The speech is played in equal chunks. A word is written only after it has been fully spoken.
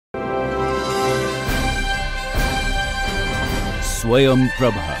Swayam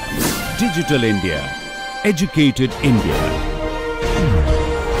Prabha. Digital India. Educated India.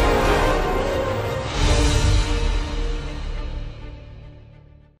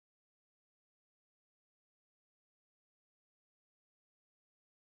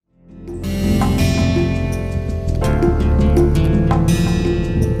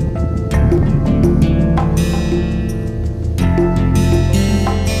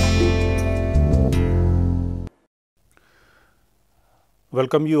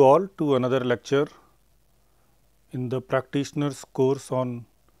 Welcome you all to another lecture in the practitioner's course on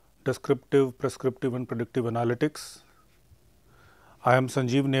descriptive, prescriptive and predictive analytics. I am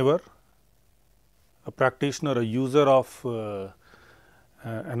Sanjeev Nevar, a practitioner, a user of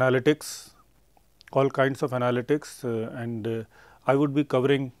analytics, all kinds of analytics, and I would be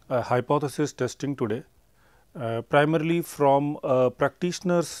covering hypothesis testing today, primarily from a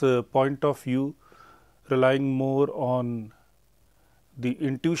practitioner's point of view, relying more on the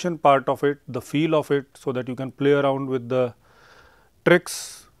intuition part of it, the feel of it, so that you can play around with the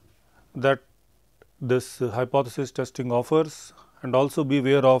tricks that this hypothesis testing offers, and also be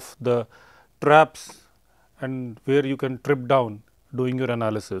aware of the traps and where you can trip down doing your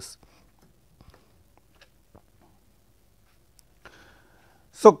analysis.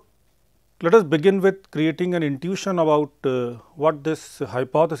 So, let us begin with creating an intuition about what this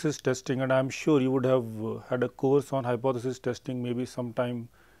hypothesis testing, and I am sure you would have had a course on hypothesis testing maybe sometime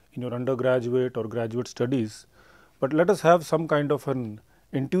in your undergraduate or graduate studies, but let us have some kind of an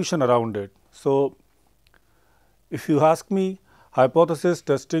intuition around it. So, if you ask me, hypothesis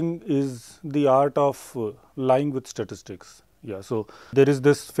testing is the art of lying with statistics. Yeah, so there is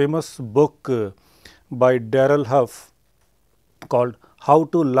this famous book by Darrell Huff called How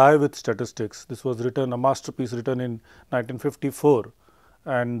to Lie with Statistics. This was written, a masterpiece written in 1954,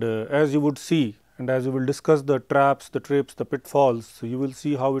 and as you would see and as we will discuss the traps, the trips, the pitfalls, so you will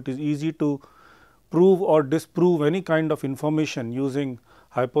see how it is easy to prove or disprove any kind of information using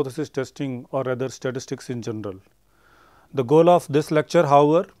hypothesis testing or rather statistics in general. The goal of this lecture,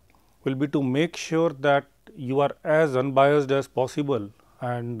 however, will be to make sure that you are as unbiased as possible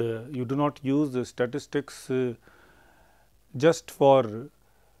and you do not use the statistics just for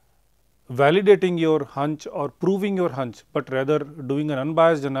validating your hunch or proving your hunch, but rather doing an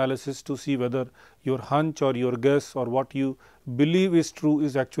unbiased analysis to see whether your hunch or your guess or what you believe is true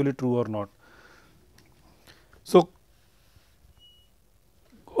is actually true or not. So,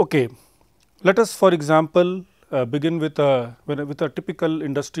 okay, let us for example, begin with a typical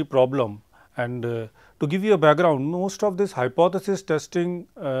industry problem, and to give you a background, most of this hypothesis testing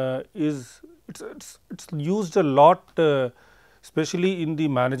it's used a lot, especially in the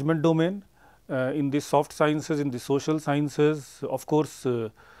management domain, in the soft sciences, in the social sciences. Of course,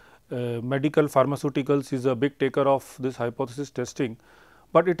 medical pharmaceuticals is a big taker of this hypothesis testing,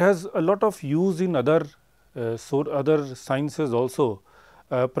 but it has a lot of use in other other sciences also,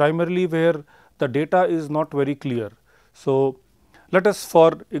 primarily where the data is not very clear. So, let us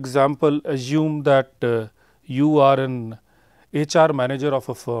for example assume that you are an HR manager of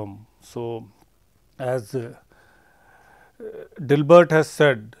a firm. So, as Dilbert has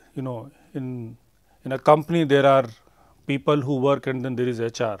said, you know, in a company there are people who work and then there is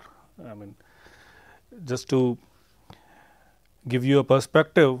HR. I mean, just to give you a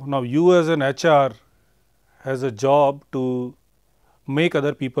perspective, now you as an HR has a job to make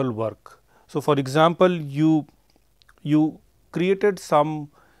other people work. So, for example, you created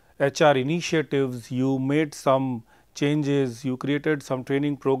some HR initiatives, you made some changes, you created some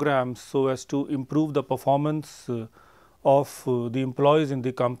training programs so as to improve the performance of the employees in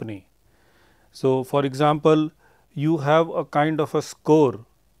the company. So, for example, you have a kind of a score.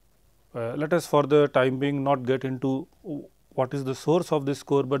 Let us for the time being not get into what is the source of this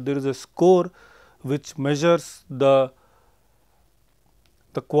score, but there is a score which measures the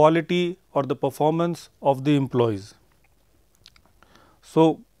quality or the performance of the employees.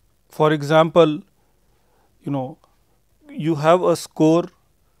 So, for example, you know, you have a score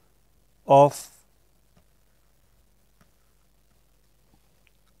of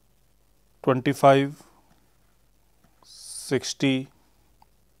 25, 60,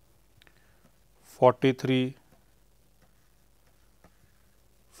 43,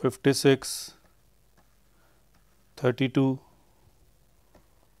 56, 32,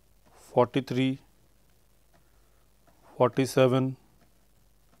 43, 47,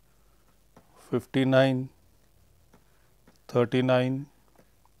 59, 39,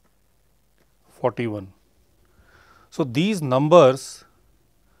 41. So, these numbers,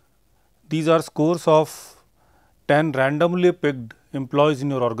 these are scores of 10 randomly picked employees in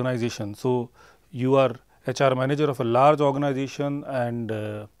your organization. So, you are HR manager of a large organization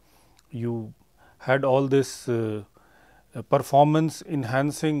and you had all this performance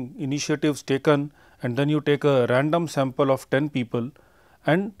enhancing initiatives taken, and then you take a random sample of 10 people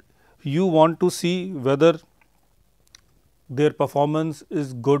and you want to see whether their performance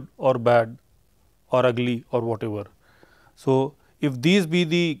is good or bad or ugly or whatever. So, if these be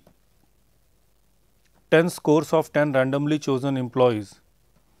the 10 scores of 10 randomly chosen employees,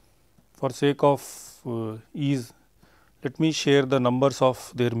 for sake of ease, let me share the numbers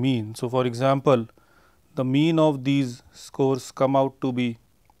of their mean. So, for example, the mean of these scores come out to be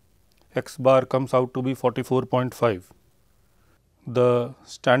x bar comes out to be 44.5. The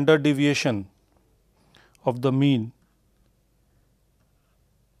standard deviation of the mean,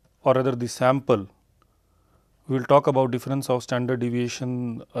 or rather the sample, we will talk about difference of standard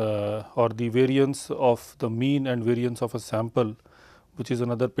deviation or the variance of the mean and variance of a sample, which is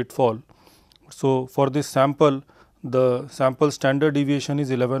another pitfall. So, for this sample, the sample standard deviation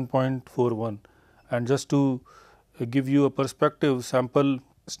is 11.41, and just to give you a perspective, sample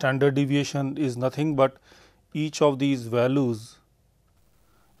standard deviation is nothing but each of these values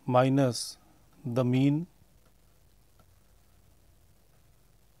minus the mean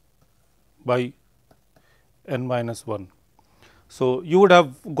by n minus 1. So, you would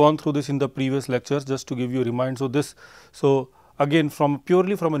have gone through this in the previous lectures, just to give you a reminder. So, again from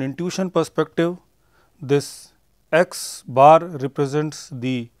purely from an intuition perspective, this x bar represents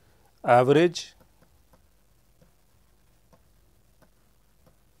the average,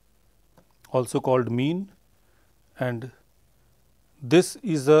 also called mean, and this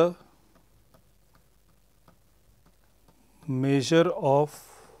is a measure of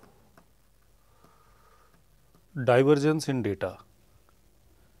divergence in data.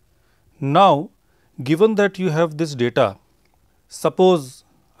 Now, given that you have this data, suppose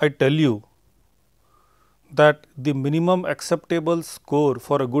I tell you that the minimum acceptable score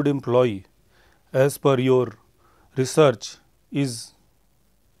for a good employee as per your research is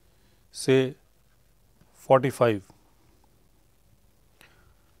say 45.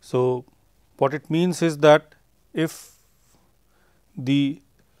 So, what it means is that if the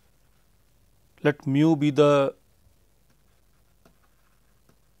let mu be the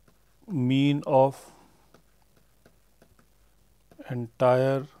mean of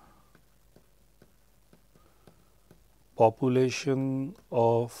entire population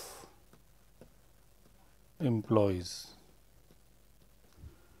of employees.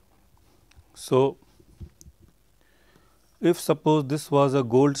 So, if suppose this was a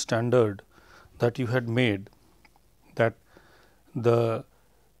gold standard that you had made, that the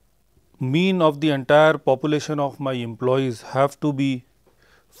mean of the entire population of my employees have to be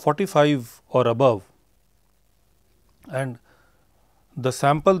 45 or above, and the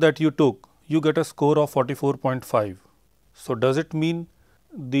sample that you took, you get a score of 44.5. So, does it mean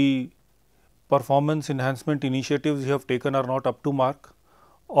the performance enhancement initiatives you have taken are not up to mark,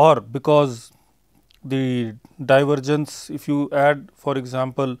 or because the divergence, if you add for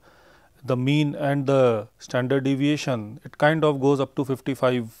example the mean and the standard deviation, it kind of goes up to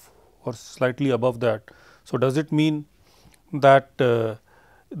 55 or slightly above that. So, does it mean that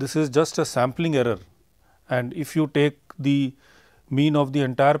this is just a sampling error, and if you take the mean of the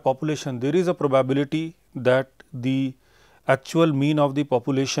entire population, there is a probability that the actual mean of the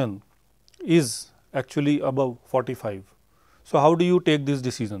population is actually above 45. So, how do you take these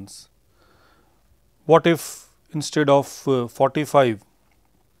decisions? What if instead of 45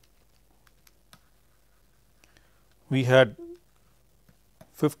 we had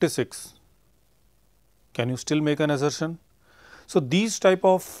 56? Can you still make an assertion? So, these type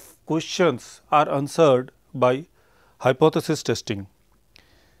of questions are answered by hypothesis testing.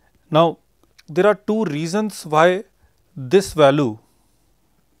 Now, there are two reasons why this value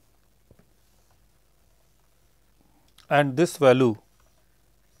and this value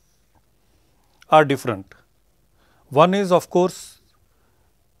are different. One is of course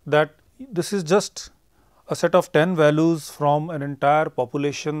that this is just a set of 10 values from an entire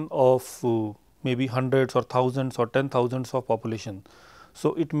population of maybe hundreds or thousands or 10,000s of population.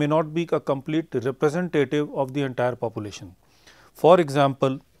 So, it may not be a complete representative of the entire population. For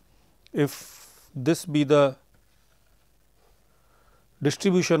example, if this be the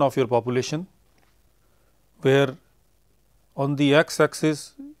distribution of your population, where on the x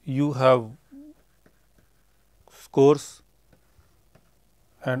axis you have scores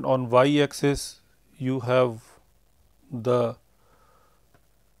and on y axis you have the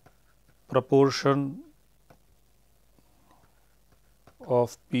proportion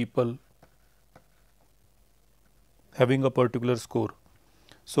of people having a particular score.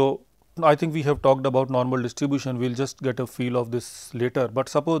 So, I think we have talked about normal distribution, we will just get a feel of this later, but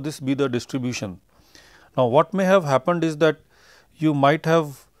suppose this be the distribution. Now, what may have happened is that you might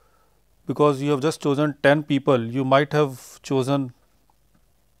have, because you have just chosen 10 people, you might have chosen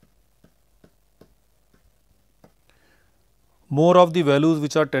more of the values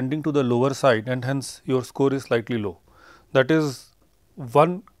which are tending to the lower side, and hence your score is slightly low. That is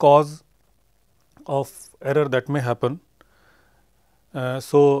one cause of error that may happen.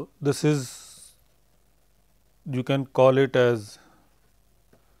 So, this is, you can call it as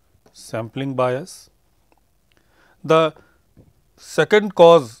sampling bias. The second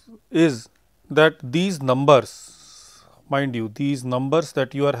cause is that these numbers, mind you, these numbers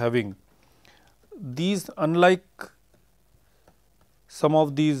that you are having, these, unlike some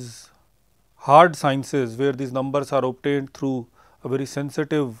of these hard sciences where these numbers are obtained through a very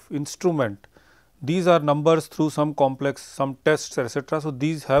sensitive instrument, these are numbers through some complex, some tests, etc. So,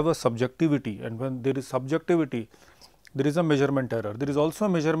 these have a subjectivity, and when there is subjectivity, there is a measurement error. There is also a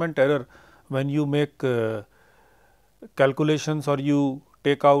measurement error when you make calculations, or you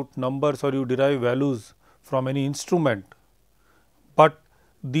take out numbers, or you derive values from any instrument, but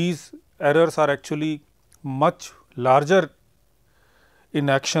these errors are actually much larger in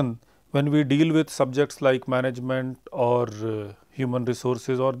action when we deal with subjects like management or human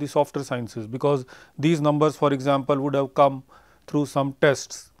resources or the softer sciences, because these numbers, for example, would have come through some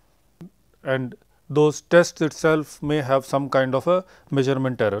tests, and those tests itself may have some kind of a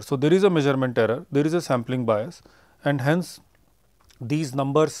measurement error. So, there is a measurement error, there is a sampling bias, and hence these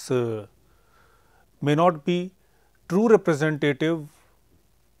numbers may not be true representative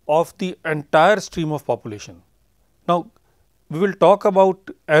of the entire stream of population. Now, we will talk about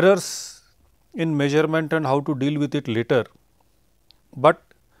errors in measurement and how to deal with it later, but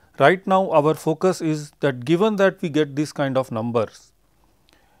right now our focus is that given that we get these kind of numbers,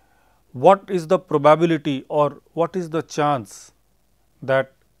 what is the probability or what is the chance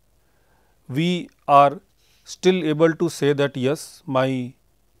that we are still able to say that yes, my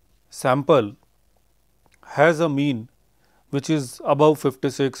sample has a mean which is above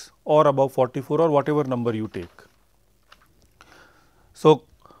 56 or above 44 or whatever number you take. So,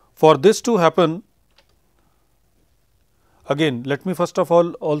 for this to happen, again let me first of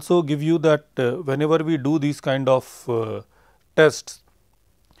all also give you that whenever we do these kind of tests,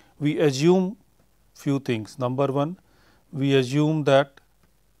 we assume few things. Number one, we assume that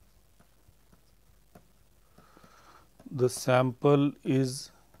the sample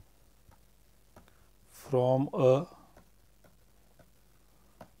is from a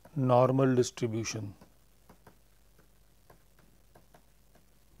normal distribution.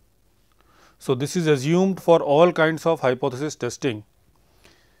 So, this is assumed for all kinds of hypothesis testing.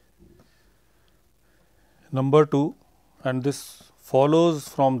 Number two, and this follows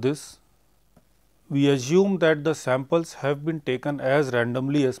from this, we assume that the samples have been taken as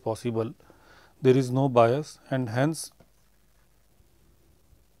randomly as possible, there is no bias, and hence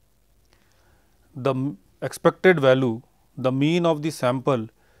the expected value, the mean of the sample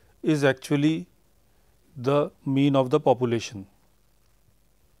is actually the mean of the population.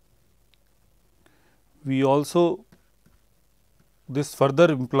 We also, this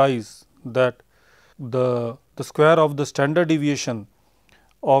further implies that the square of the standard deviation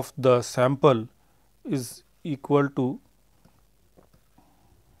of the sample is equal to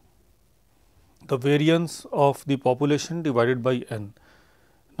the variance of the population divided by n.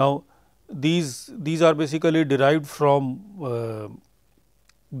 Now, these are basically derived from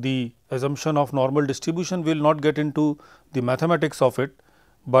the assumption of normal distribution. We will not get into the mathematics of it,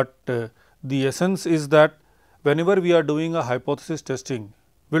 but the essence is that whenever we are doing a hypothesis testing,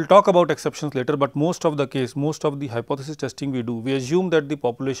 we will talk about exceptions later, but most of the case, most of the hypothesis testing we do, we assume that the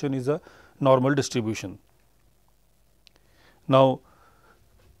population is a normal distribution. Now,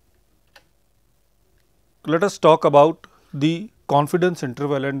 let us talk about the confidence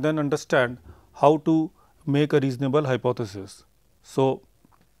interval and then understand how to make a reasonable hypothesis. So,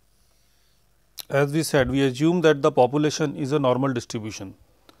 as we said, we assume that the population is a normal distribution.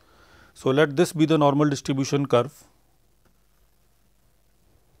 So, let this be the normal distribution curve.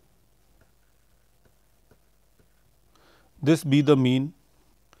 This be the mean.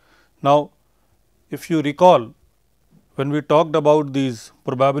 Now, if you recall, when we talked about these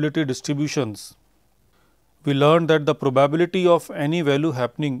probability distributions, we learned that the probability of any value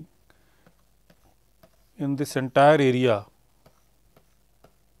happening in this entire area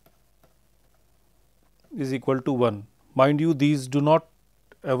is equal to 1. Mind you, these do not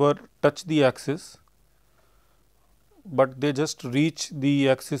ever touch the axis, but they just reach the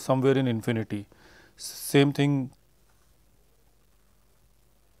axis somewhere in infinity. Same thing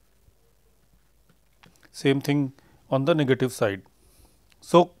same thing on the negative side.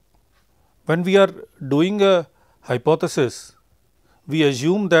 So, when we are doing a hypothesis, we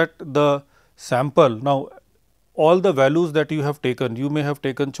assume that the sample, now all the values that you have taken, you may have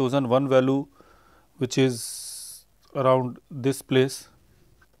chosen one value which is around this place,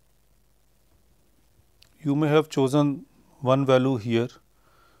 you may have chosen one value here,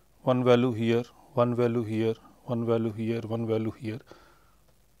 one value here, one value here, one value here, one value here.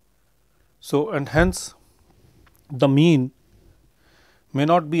 So, and hence the mean may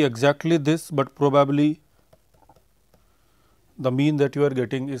not be exactly this, but probably the mean that you are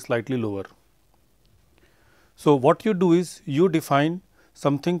getting is slightly lower. So, what you do is you define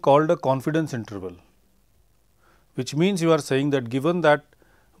something called a confidence interval, which means you are saying that given that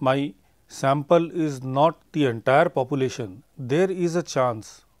my sample is not the entire population, there is a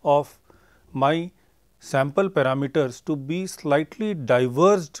chance of my sample parameters to be slightly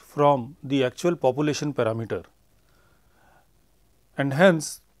diverged from the actual population parameter, and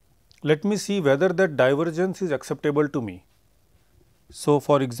hence let me see whether that divergence is acceptable to me. So,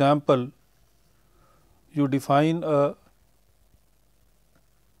 for example, you define a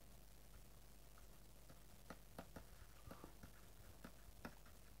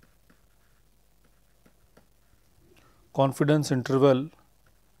confidence interval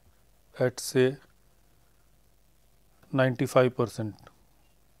at say 95%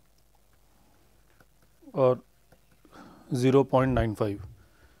 or 0.95,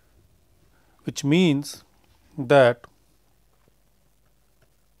 which means that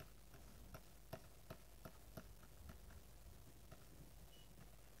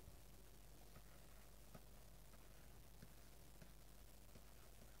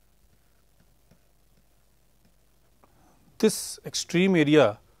this extreme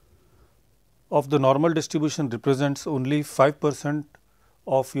area of the normal distribution represents only 5%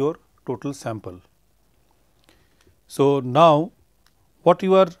 of your total sample. So, now what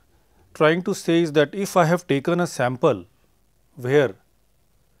you are trying to say is that if I have taken a sample where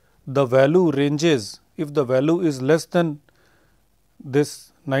the value ranges, if the value is less than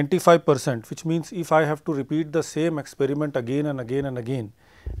this 95%, which means if I have to repeat the same experiment again and again and again,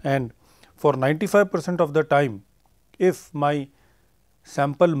 and for 95% of the time, if my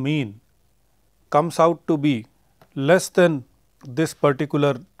sample mean comes out to be less than this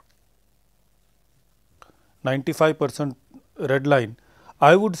particular 95% red line,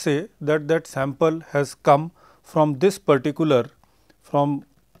 I would say that that sample has come from this particular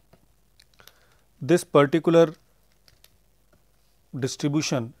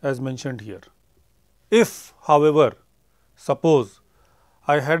distribution as mentioned here. If however, suppose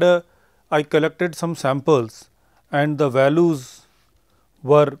I collected some samples and the values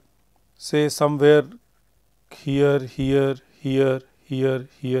were say somewhere here, here, here, here,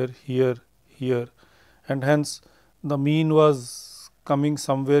 here, here, here, and hence the mean was coming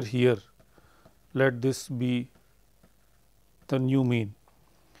somewhere here, let this be the new mean,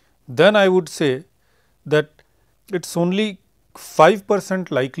 then I would say that it is only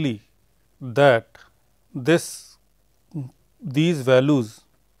 5% likely that these values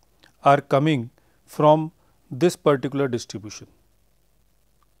are coming from this particular distribution.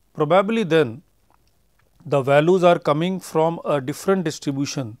 Probably then the values are coming from a different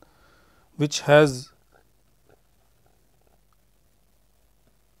distribution which has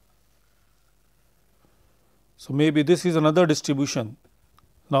so maybe this is another distribution.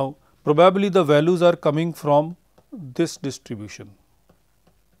 Now, probably the values are coming from this distribution.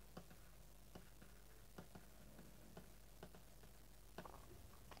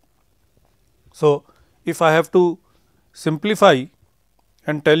 So, if I have to simplify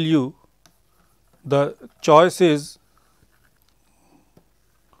and tell you, the choice is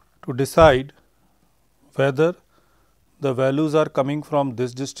to decide whether the values are coming from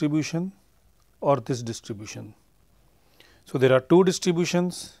this distribution or this distribution. So, there are two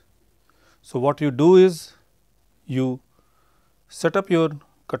distributions. So, what you do is you set up your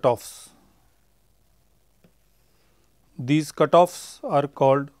cutoffs. These cutoffs are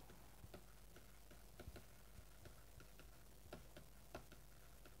called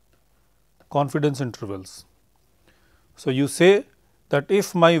confidence intervals. So, you say that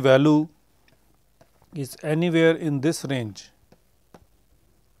if my value is anywhere in this range,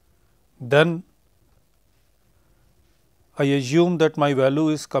 then I assume that my value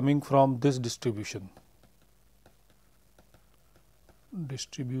is coming from this distribution,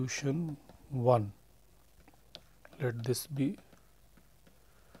 distribution 1, let this be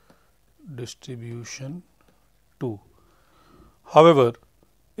distribution 2. However,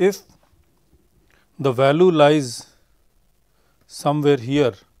 if the value lies somewhere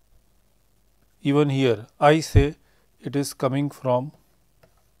here, even here I say it is coming from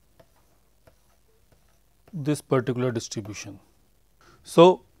this particular distribution.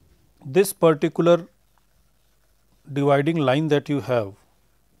 So, this particular dividing line that you have,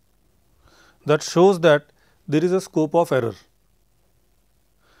 that shows that there is a scope of error.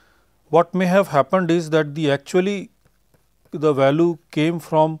 What may have happened is that the value came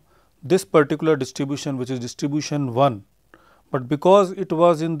from this particular distribution, which is distribution 1, but because it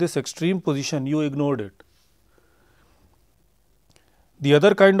was in this extreme position, you ignored it. The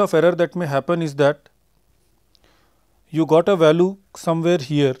other kind of error that may happen is that you got a value somewhere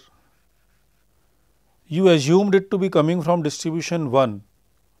here, you assumed it to be coming from distribution 1,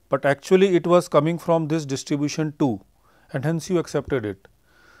 but actually it was coming from this distribution 2, and hence you accepted it.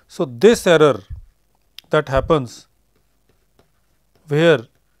 So, this error that happens where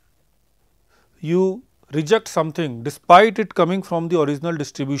you reject something despite it coming from the original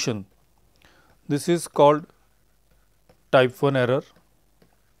distribution, this is called type 1 error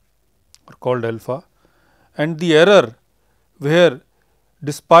or called alpha, and the error where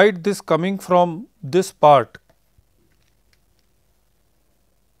despite this coming from this part,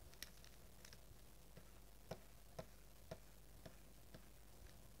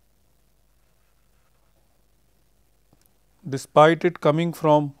 despite it coming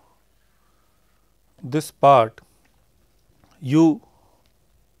from this part, you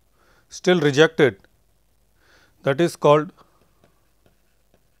still reject it, that is called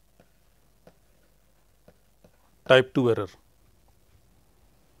type 2 error.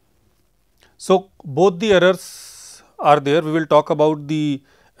 So, both the errors are there, we will talk about the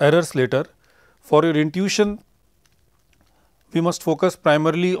errors later. For your intuition, we must focus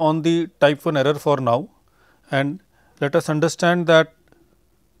primarily on the type 1 error for now, and let us understand that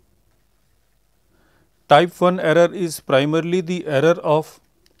type 1 error is primarily the error of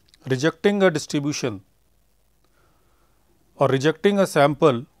rejecting a distribution or rejecting a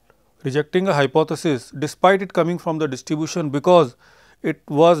sample, rejecting a hypothesis despite it coming from the distribution because it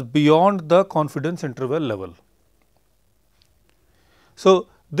was beyond the confidence interval level. So,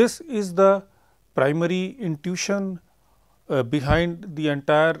 this is the primary intuition behind the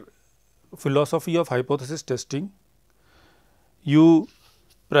entire philosophy of hypothesis testing. You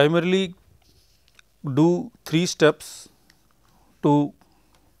primarily do 3 steps to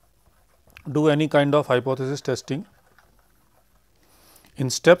do any kind of hypothesis testing. In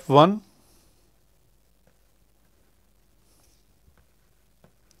step 1,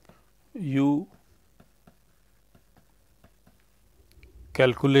 you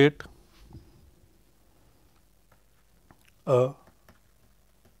calculate a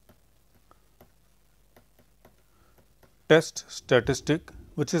test statistic,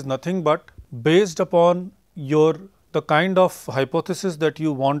 which is nothing but based upon the kind of hypothesis that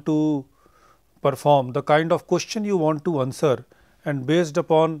you want to perform, the kind of question you want to answer, and based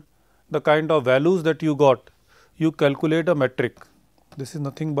upon the kind of values that you got, you calculate a metric. This is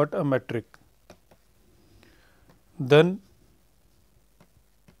nothing but a metric. Then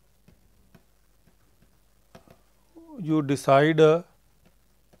you decide a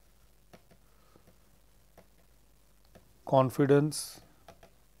confidence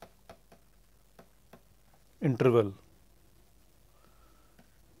interval.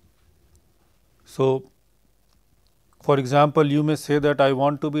 So, for example, you may say that I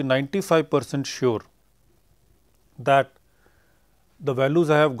want to be 95% sure that the values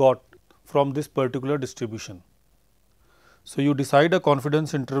I have got from this particular distribution. So, you decide a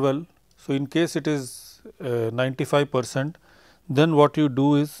confidence interval. So, in case it is 95%, then what you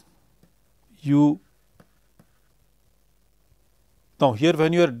do is now here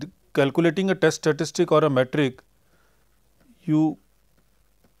when you are calculating a test statistic or a metric, you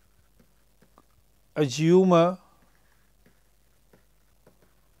assume a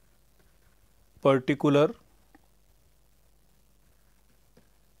particular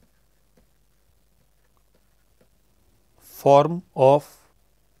form of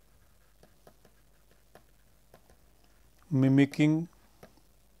mimicking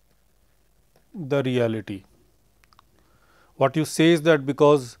the reality. What you say is that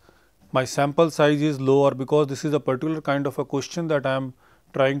because my sample size is low or because this is a particular kind of a question that I am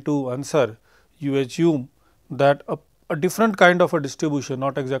trying to answer, you assume that a different kind of a distribution,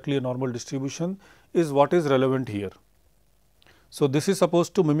 not exactly a normal distribution, is what is relevant here. So, this is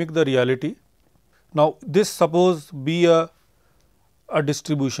supposed to mimic the reality. Now, this suppose be a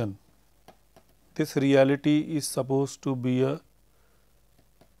distribution, this reality is supposed to be a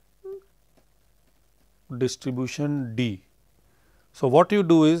distribution D. So, what you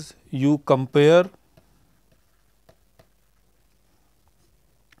do is you compare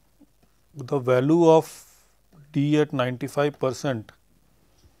the value of D at 95%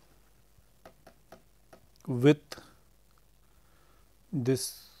 with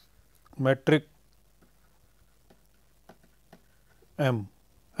this metric M,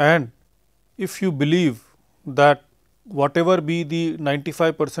 and if you believe that whatever be the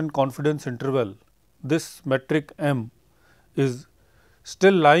 95% confidence interval, this metric M is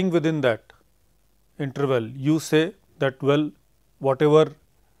still lying within that interval, you say that, well, whatever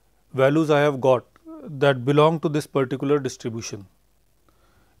values I have got that belong to this particular distribution.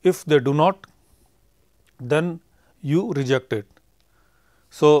 If they do not, then you reject it.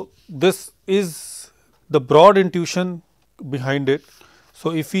 So, this is the broad intuition behind it.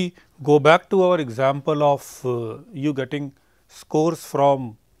 So, if we go back to our example of you getting scores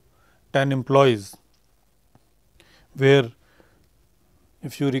from 10 employees, where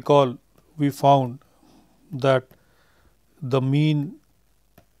if you recall, we found that the mean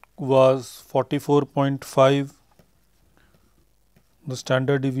was 44.5, the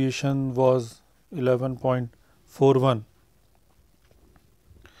standard deviation was 11.41,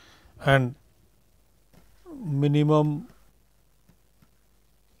 and minimum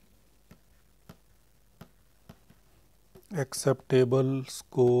acceptable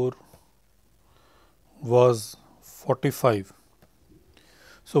score was 45.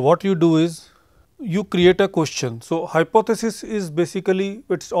 So, what you do is you create a question. So, hypothesis is basically,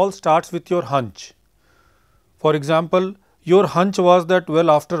 it all starts with your hunch. For example, your hunch was that,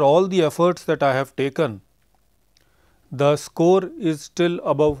 well, after all the efforts that I have taken, the score is still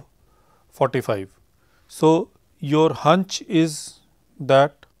above 45. So, your hunch is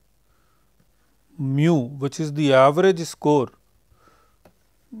that mu, which is the average score,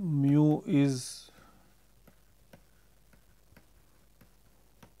 mu is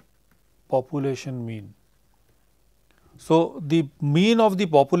population mean. So, the mean of the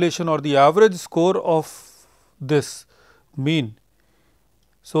population or the average score of this mean.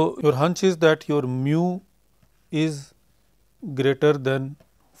 So, your hunch is that your mu is greater than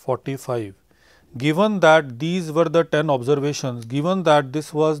 45. Given that these were the 10 observations, given that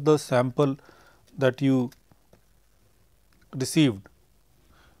this was the sample that you received,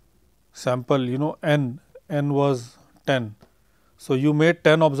 sample n was 10. So, you made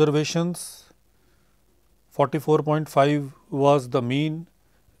 10 observations, 44.5 was the mean,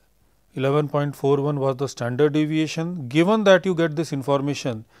 11.41 was the standard deviation. Given that you get this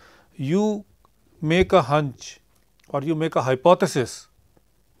information, you make a hunch or you make a hypothesis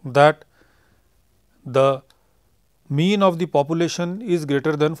that the mean of the population is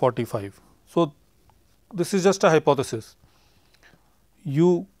greater than 45. So, this is just a hypothesis.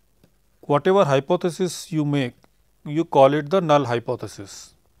 You, whatever hypothesis you make, you call it the null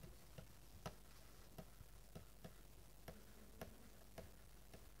hypothesis.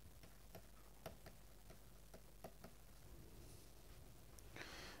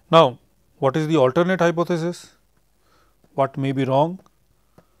 Now, what is the alternate hypothesis? What may be wrong?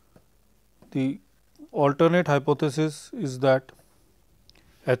 The alternate hypothesis is that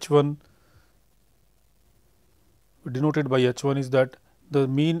H1, denoted by H1, is that the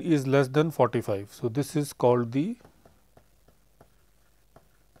mean is less than 45. So, this is called the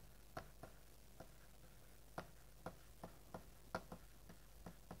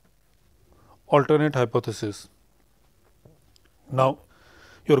alternate hypothesis. Now,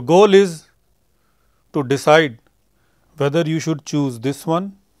 your goal is to decide whether you should choose this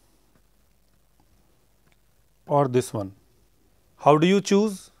one or this one. How do you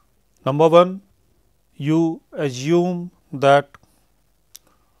choose? Number one, you assume that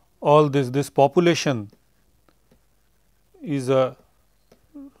all this population is a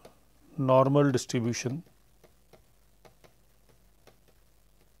normal distribution.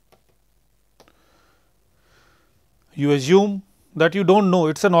 You assume that you do not know,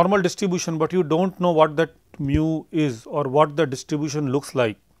 it is a normal distribution, but you do not know what that mu is or what the distribution looks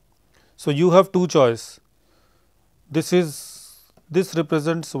like. So, you have two choice. This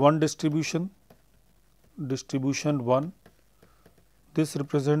represents one distribution, distribution 1, this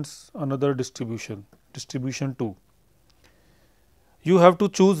represents another distribution, distribution 2. You have to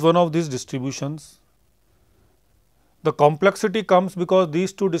choose one of these distributions. The complexity comes because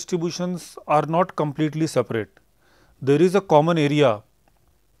these two distributions are not completely separate. There is a common area,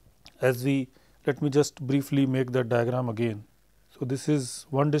 as we, let me just briefly make that diagram again. So, this is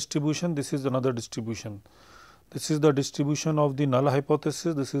one distribution, this is another distribution. This is the distribution of the null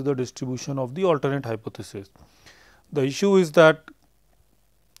hypothesis, this is the distribution of the alternate hypothesis. The issue is that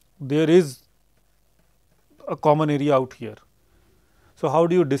there is a common area out here. So, how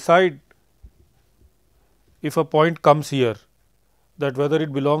do you decide if a point comes here? that whether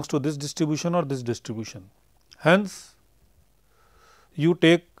it belongs to this distribution or this distribution. Hence, you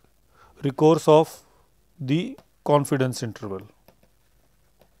take recourse of the confidence interval.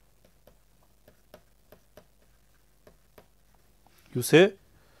 You say,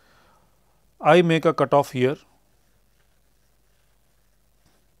 I make a cutoff here,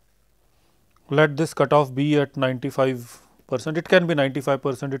 let this cutoff be at 95%, it can be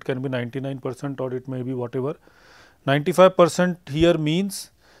 95%, it can be 99% or it may be whatever. 95% here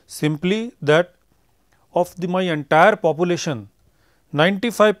means simply that of my entire population,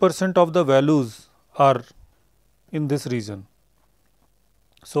 95% of the values are in this region.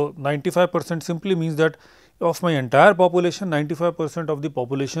 So, 95% simply means that of my entire population, 95% of the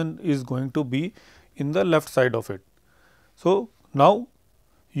population is going to be in the left side of it. So, now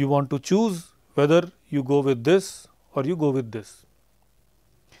you want to choose whether you go with this or you go with this.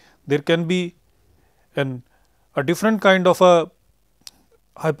 There can be a different kind of a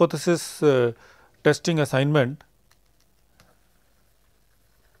hypothesis testing assignment,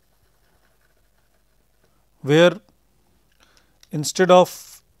 where instead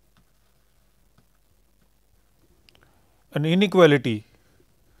of an inequality,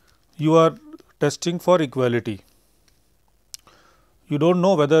 you are testing for equality. You do not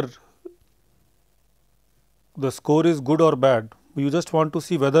know whether the score is good or bad, you just want to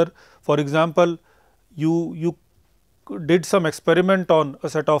see whether, for example, you did some experiment on a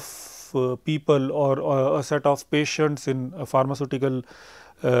set of people or a set of patients in a pharmaceutical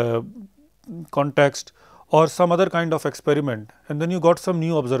context or some other kind of experiment, and then you got some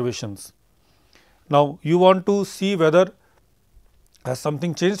new observations. Now, you want to see whether has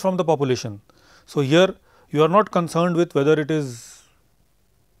something changed from the population. So, here you are not concerned with whether it is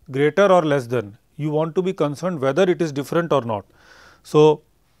greater or less than, you want to be concerned whether it is different or not. So,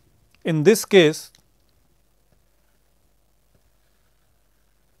 in this case,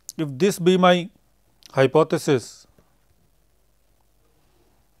 if this be my hypothesis,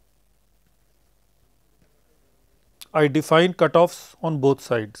 I define cutoffs on both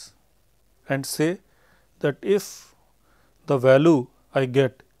sides and say that if the value I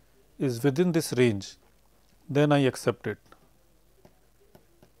get is within this range, then I accept it.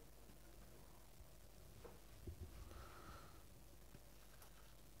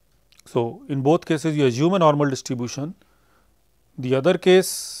 So, in both cases you assume a normal distribution. The other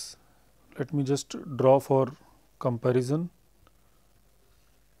case, let me just draw for comparison.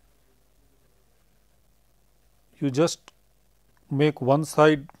 You just make one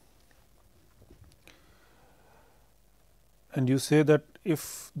side and you say that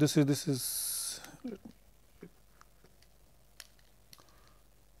if this is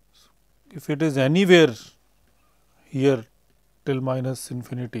if it is anywhere here till minus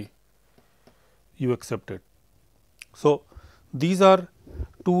infinity, you accept it. So, these are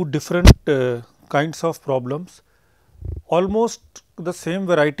two different kinds of problems, almost the same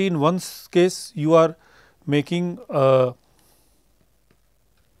variety. In one case you are making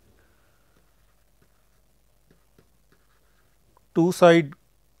two side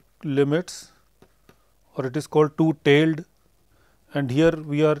limits, or it is called two tailed, and here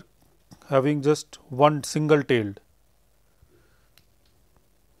we are having just one single tailed,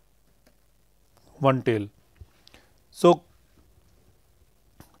 one tail. So,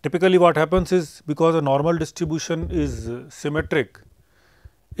 typically what happens is, because a normal distribution is symmetric,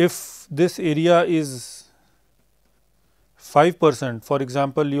 if this area is 5%, for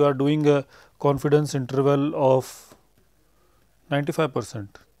example, you are doing a confidence interval of 95%.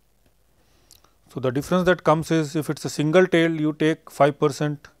 So, the difference that comes is, if it is a single tail, you take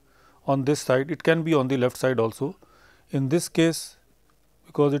 5% on this side, it can be on the left side also. In this case,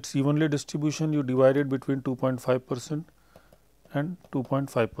 because it is evenly distribution, you divide it between 2.5% and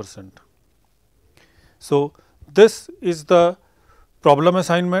 2.5%. So, this is the problem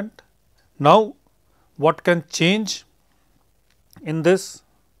assignment. Now, what can change in this?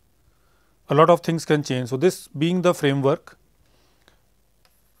 A lot of things can change. So, this being the framework,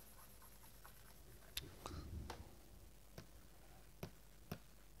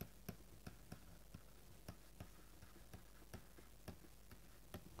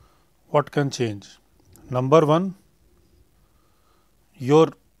 what can change? Number one,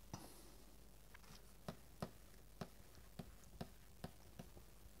 your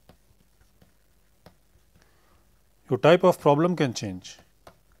type of problem can change.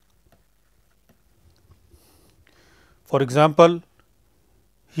 For example,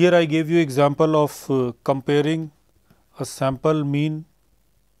 here I gave you example of comparing a sample mean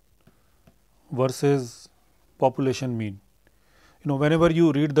versus population mean. Whenever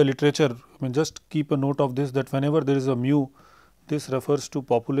you read the literature, I mean, just keep a note of this, that whenever there is a mu, this refers to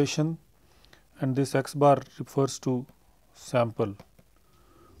population and this x bar refers to sample.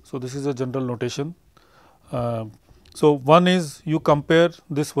 So, this is a general notation. So, one is you compare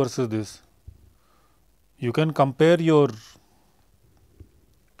this versus this. You can compare your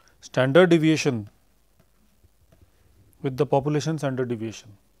standard deviation with the population standard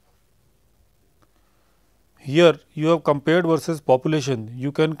deviation. Here you have compared versus population,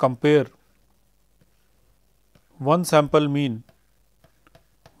 you can compare one sample mean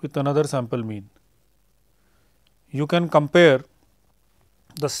with another sample mean. You can compare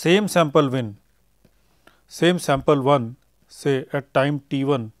the same sample win, same sample 1 say at time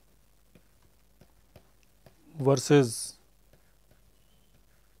t1 versus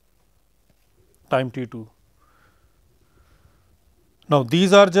time t2. Now,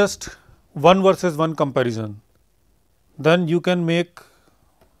 these are just one versus one comparison. Then you can make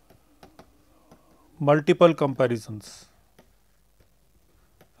multiple comparisons.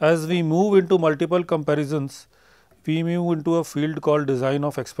 As we move into multiple comparisons, we move into a field called design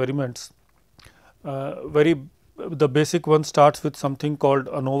of experiments. The basic one starts with something called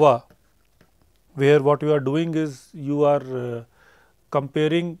ANOVA, where what you are doing is you are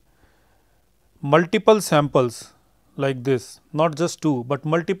comparing multiple samples like this, not just two, but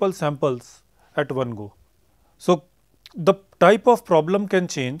multiple samples at one go. So, the type of problem can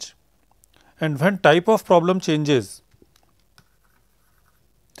change, and when type of problem changes,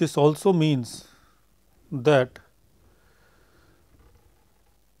 this also means that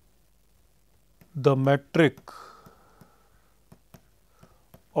the metric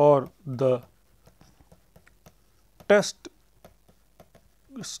or the test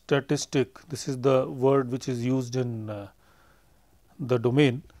statistic, this is the word which is used in the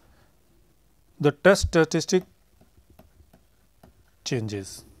domain, the test statistic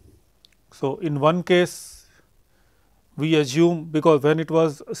changes. So, in one case we assume, because when it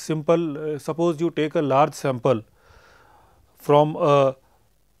was simple, suppose you take a large sample from a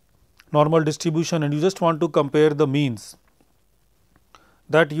normal distribution and you just want to compare the means,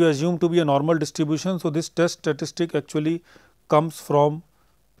 that you assume to be a normal distribution. So, this test statistic actually comes from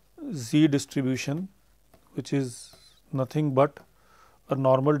Z distribution, which is nothing but a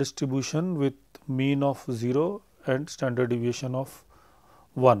normal distribution with mean of 0 and standard deviation of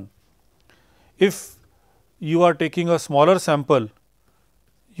 1. If you are taking a smaller sample,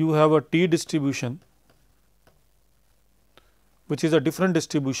 you have a T distribution, which is a different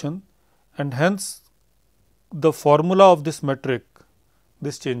distribution, and hence the formula of this metric,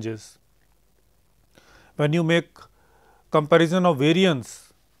 this changes. When you make comparison of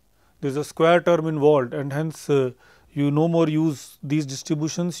variance, there is a square term involved, and hence you no more use these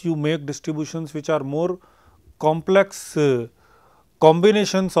distributions, you make distributions which are more complex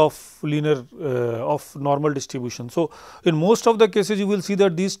combinations of linear of normal distribution. So, in most of the cases you will see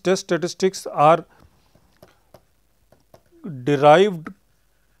that these test statistics are derived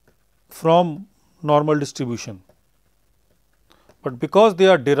from normal distribution, but because they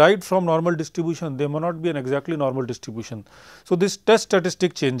are derived from normal distribution, they may not be an exactly normal distribution. So, this test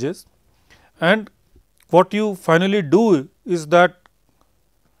statistic changes, and what you finally do is that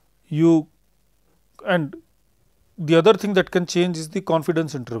you, and the other thing that can change is the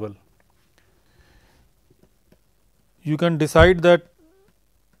confidence interval. You can decide that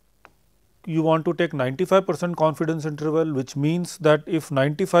you want to take 95% confidence interval, which means that if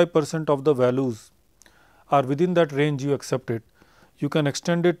 95% of the values are within that range, you accept it. You can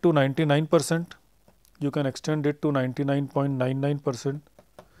extend it to 99%, you can extend it to 99.99%.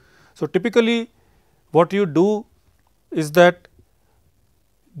 So, typically what you do is that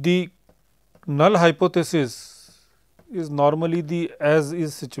the null hypothesis is normally the as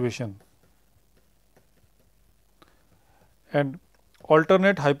is situation, and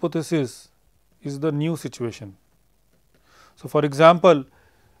alternate hypothesis is the new situation. So, for example,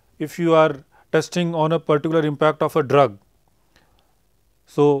 if you are testing on a particular impact of a drug,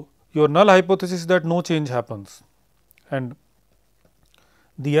 so your null hypothesis is that no change happens, and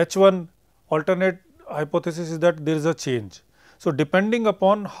the H1 alternate hypothesis is that there is a change. So, depending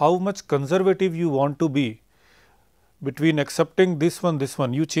upon how much conservative you want to be between accepting this one,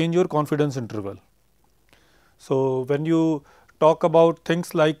 you change your confidence interval. So, when you talk about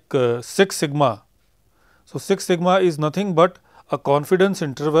things like 6 sigma, so 6 sigma is nothing but a confidence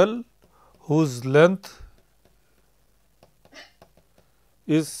interval whose length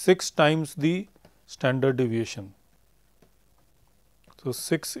is 6 times the standard deviation. So,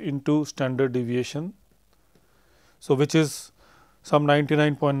 6 into standard deviation, so which is some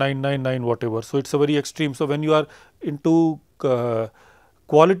 99.999 whatever. So, it is a very extreme. So, when you are into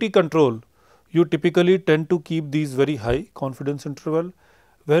quality control, you typically tend to keep these very high confidence interval.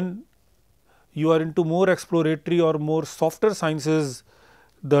 When you are into more exploratory or more softer sciences,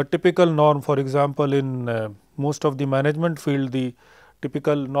 the typical norm, for example, in most of the management field, the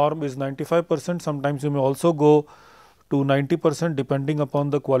typical norm is 95%. Sometimes you may also go to 90% depending upon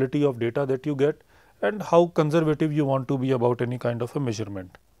the quality of data that you get and how conservative you want to be about any kind of a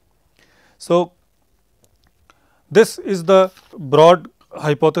measurement. So, this is the broad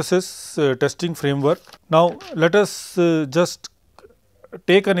hypothesis testing framework. Now, let us just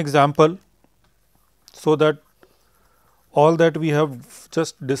take an example, so that all that we have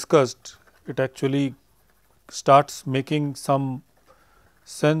just discussed, it actually starts making some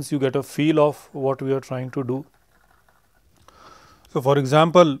sense, you get a feel of what we are trying to do. So, for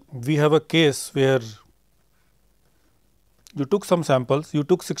example, we have a case where you took some samples, you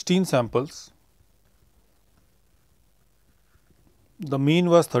took 16 samples, the mean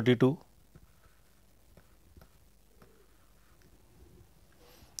was 32,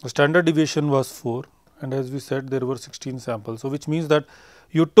 the standard deviation was 4, and as we said there were 16 samples. So, which means that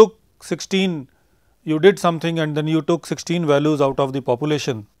you took 16, you did something and then you took 16 values out of the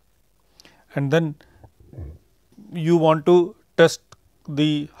population, and then you want to test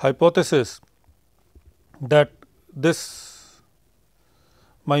the hypothesis that this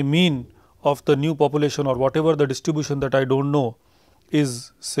my mean of the new population or whatever the distribution that I do not know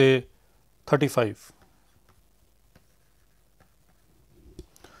is say 35.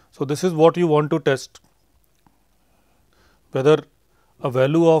 So, this is what you want to test, whether a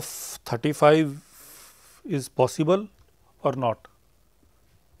value of 35 is possible or not.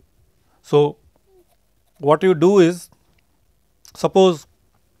 So, what you do is, suppose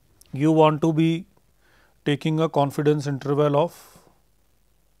you want to be taking a confidence interval of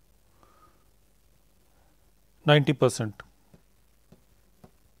 90%,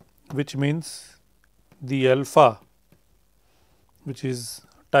 which means the alpha, which is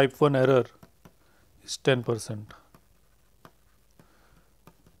type 1 error, is 10%.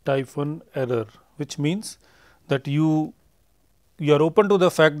 Type 1 error, which means that you are open to the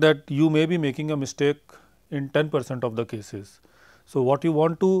fact that you may be making a mistake in 10% of the cases. So, what you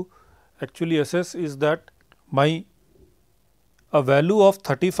want to actually assess is that a value of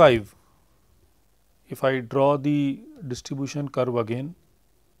 35, if I draw the distribution curve again,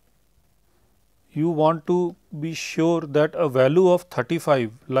 you want to be sure that a value of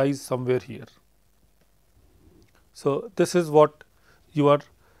 35 lies somewhere here. So, this is what you are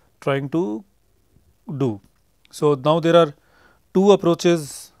trying to do. So, now there are two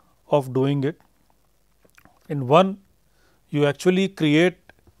approaches of doing it. In one, you actually create,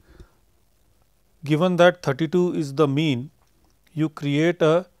 given that 32 is the mean, you create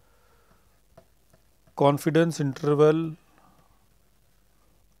a confidence interval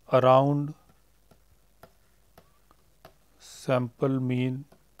around sample mean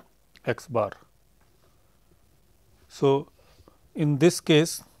x bar. So, in this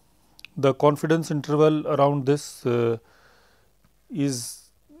case, the confidence interval around this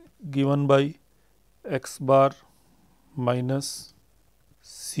is given by x bar minus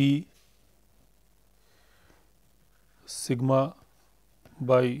c sigma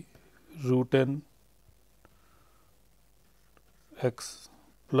by root n x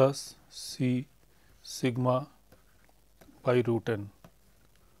plus c sigma by root n.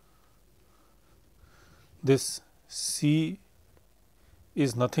 This c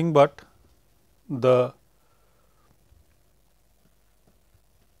is nothing but the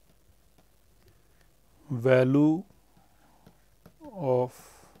value of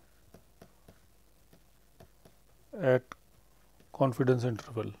at confidence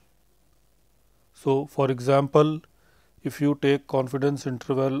interval. So, for example, if you take confidence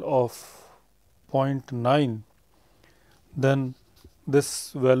interval of 0.9, then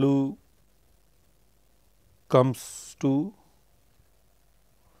this value comes to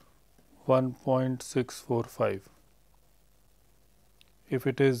 1.645. If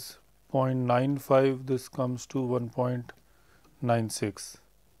it is 0.95, this comes to 1.96,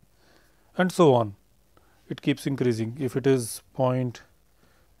 and so on. It keeps increasing. If it is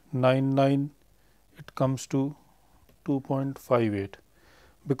 0.99, it comes to 2.58.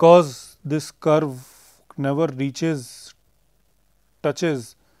 Because this curve never touches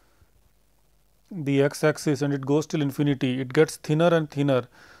the x axis and it goes till infinity, it gets thinner and thinner.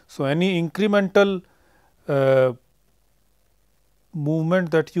 So, any incremental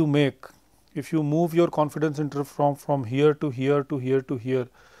movement that you make, if you move your confidence interval from here to here to here to here,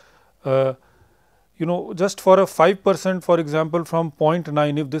 just for a 5%, for example, from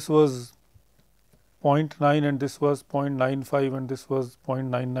 0.9, if this was 0.9 and this was 0.95 and this was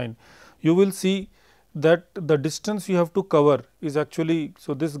 0.99, you will see that the distance you have to cover is actually,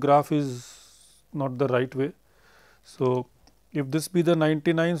 so this graph is not the right way. So, if this be the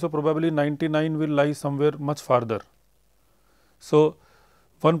 99, so probably 99 will lie somewhere much farther. So,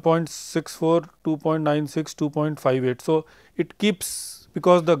 1.64, 2.96, 2.58. So, it keeps,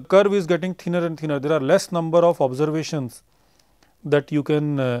 because the curve is getting thinner and thinner, there are less number of observations that you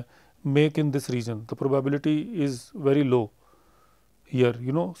can make in this region. The probability is very low here,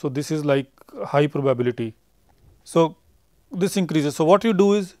 So, this is like high probability. So, this increases. So, what you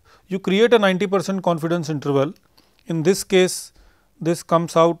do is you create a 90% confidence interval. In this case, this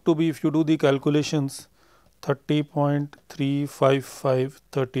comes out to be, if you do the calculations, 30.355,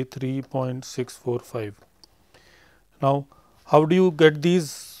 33.645. Now, how do you get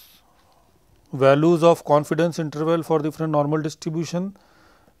these values of confidence interval for different normal distribution?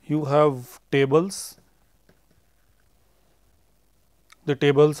 You have tables. The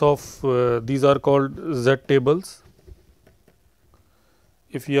tables of these are called Z tables.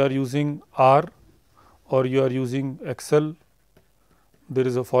 If you are using R or you are using Excel, there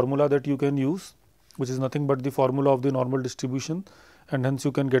is a formula that you can use, which is nothing but the formula of the normal distribution, and hence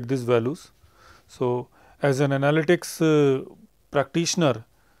you can get these values. So, as an analytics practitioner,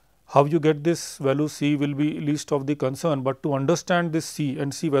 how you get this value C will be least of the concern, but to understand this C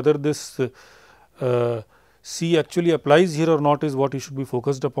and see whether this C actually applies here or not is what you should be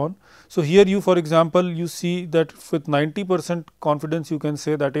focused upon. So, here you, for example, you see that with 90% confidence you can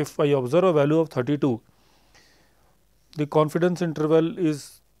say that if I observe a value of 32, the confidence interval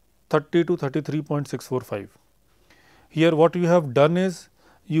is 30 to 33.645. Here what you have done is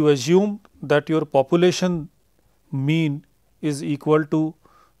you assume that your population mean is equal to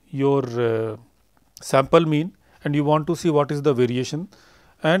your sample mean, and you want to see what is the variation,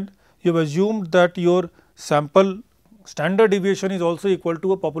 and you have assumed that your sample standard deviation is also equal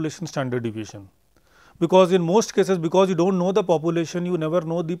to a population standard deviation, because in most cases, because you do not know the population, you never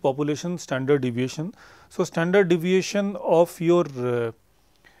know the population standard deviation. So, standard deviation of your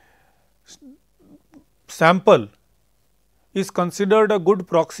sample is considered a good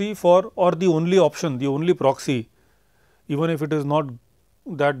proxy for, or the only option, the only proxy, even if it is not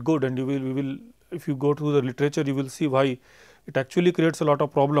that good, and we will if you go to the literature, you will see why it actually creates a lot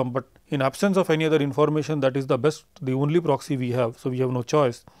of problem, but in absence of any other information, that is the best, the only proxy we have. So, we have no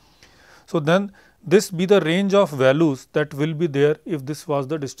choice. So, then this be the range of values that will be there if this was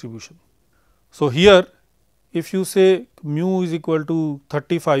the distribution. So, here if you say mu is equal to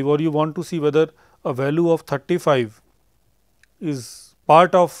 35, or you want to see whether a value of 35 is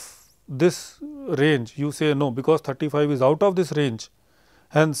part of this range, you say no, because 35 is out of this range,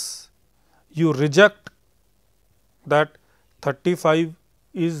 hence you reject that 35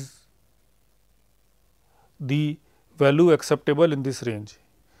 is the value acceptable in this range.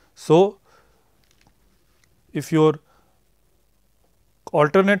 So, if your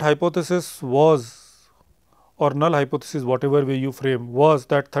alternate hypothesis was, or null hypothesis, whatever way you frame, was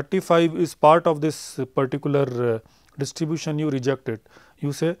that 35 is part of this particular distribution, you reject it.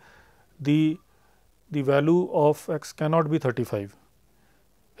 You say the value of x cannot be 35,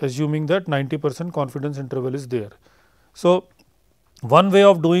 assuming that 90% confidence interval is there. So, one way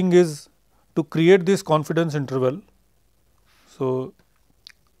of doing is to create this confidence interval. So,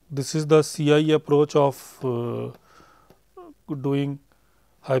 this is the CI approach of doing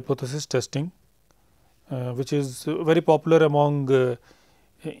hypothesis testing, which is very popular among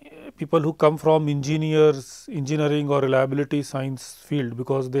people who come from engineering or reliability science field,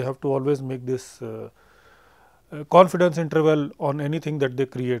 because they have to always make this confidence interval on anything that they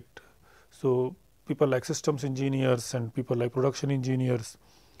create. So, people like systems engineers and people like production engineers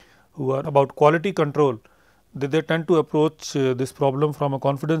who are about quality control, they tend to approach this problem from a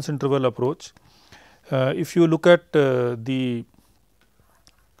confidence interval approach. If you look at the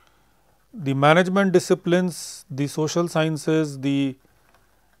management disciplines, the social sciences, the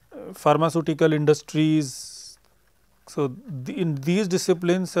pharmaceutical industries, so in these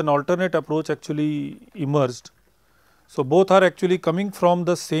disciplines an alternate approach actually emerged. So, both are actually coming from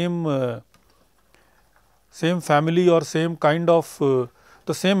the same family or same kind of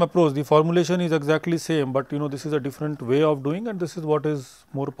the same approach. The formulation is exactly same, but this is a different way of doing, and this is what is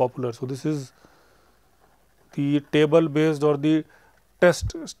more popular. So, this is the table based or the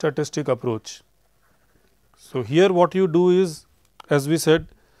test statistic approach. So, here what you do is, as we said,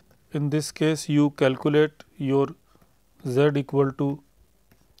 in this case you calculate your z equal to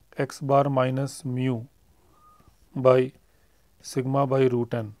x bar minus mu by sigma by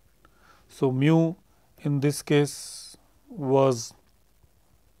root n. So, mu in this case was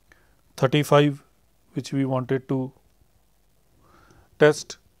 35, which we wanted to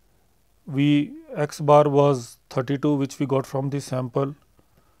test, x bar was 32, which we got from the sample,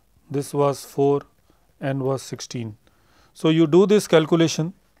 this was 4, n was 16. So, you do this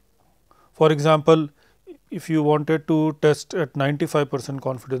calculation. For example, if you wanted to test at 95%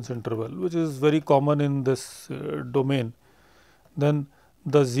 confidence interval, which is very common in this domain, then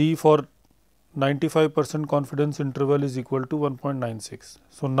the z for 95% confidence interval is equal to 1.96.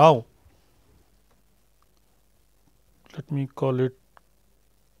 So, now let me call it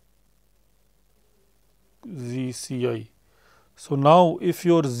ZCI. So, now if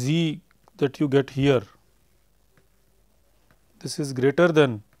your z that you get here, this is greater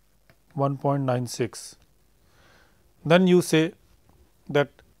than 1.96, then you say that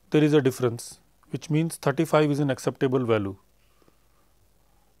there is a difference, which means 35 is an acceptable value.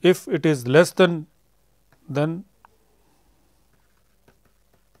 If it is less than, then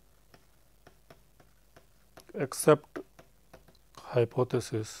accept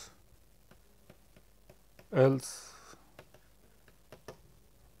hypothesis, else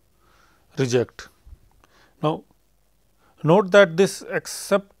reject. Now, note that this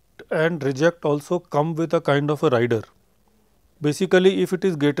accept and reject also come with a kind of a rider. Basically, if it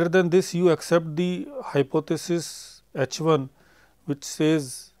is greater than this, you accept the hypothesis H1, which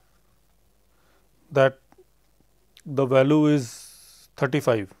says that the value is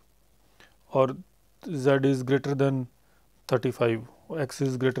 35 or z is greater than 35, x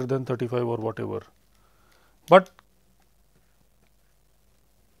is greater than 35 or whatever. But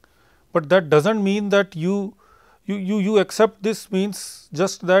that does not mean that you accept this, means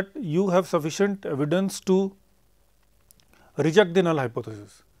just that you have sufficient evidence to reject the null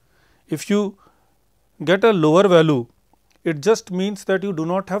hypothesis. If you get a lower value, it just means that you do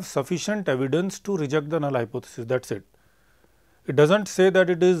not have sufficient evidence to reject the null hypothesis, that is it. It does not say that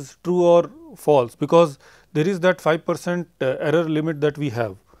it is true or false, because there is that 5% error limit that we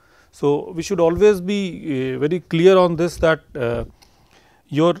have. So, we should always be very clear on this, that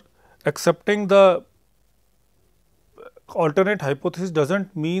your accepting the alternate hypothesis does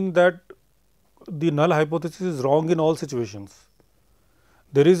not mean that the null hypothesis is wrong in all situations.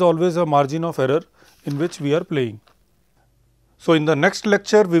 There is always a margin of error in which we are playing. So, in the next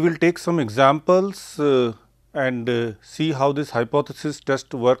lecture, we will take some examples and see how this hypothesis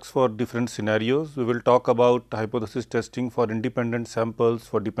test works for different scenarios. We will talk about hypothesis testing for independent samples,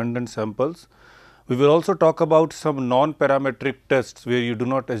 for dependent samples. We will also talk about some non-parametric tests where you do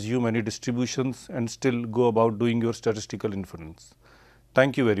not assume any distributions and still go about doing your statistical inference.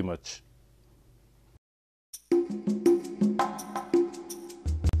 Thank you very much.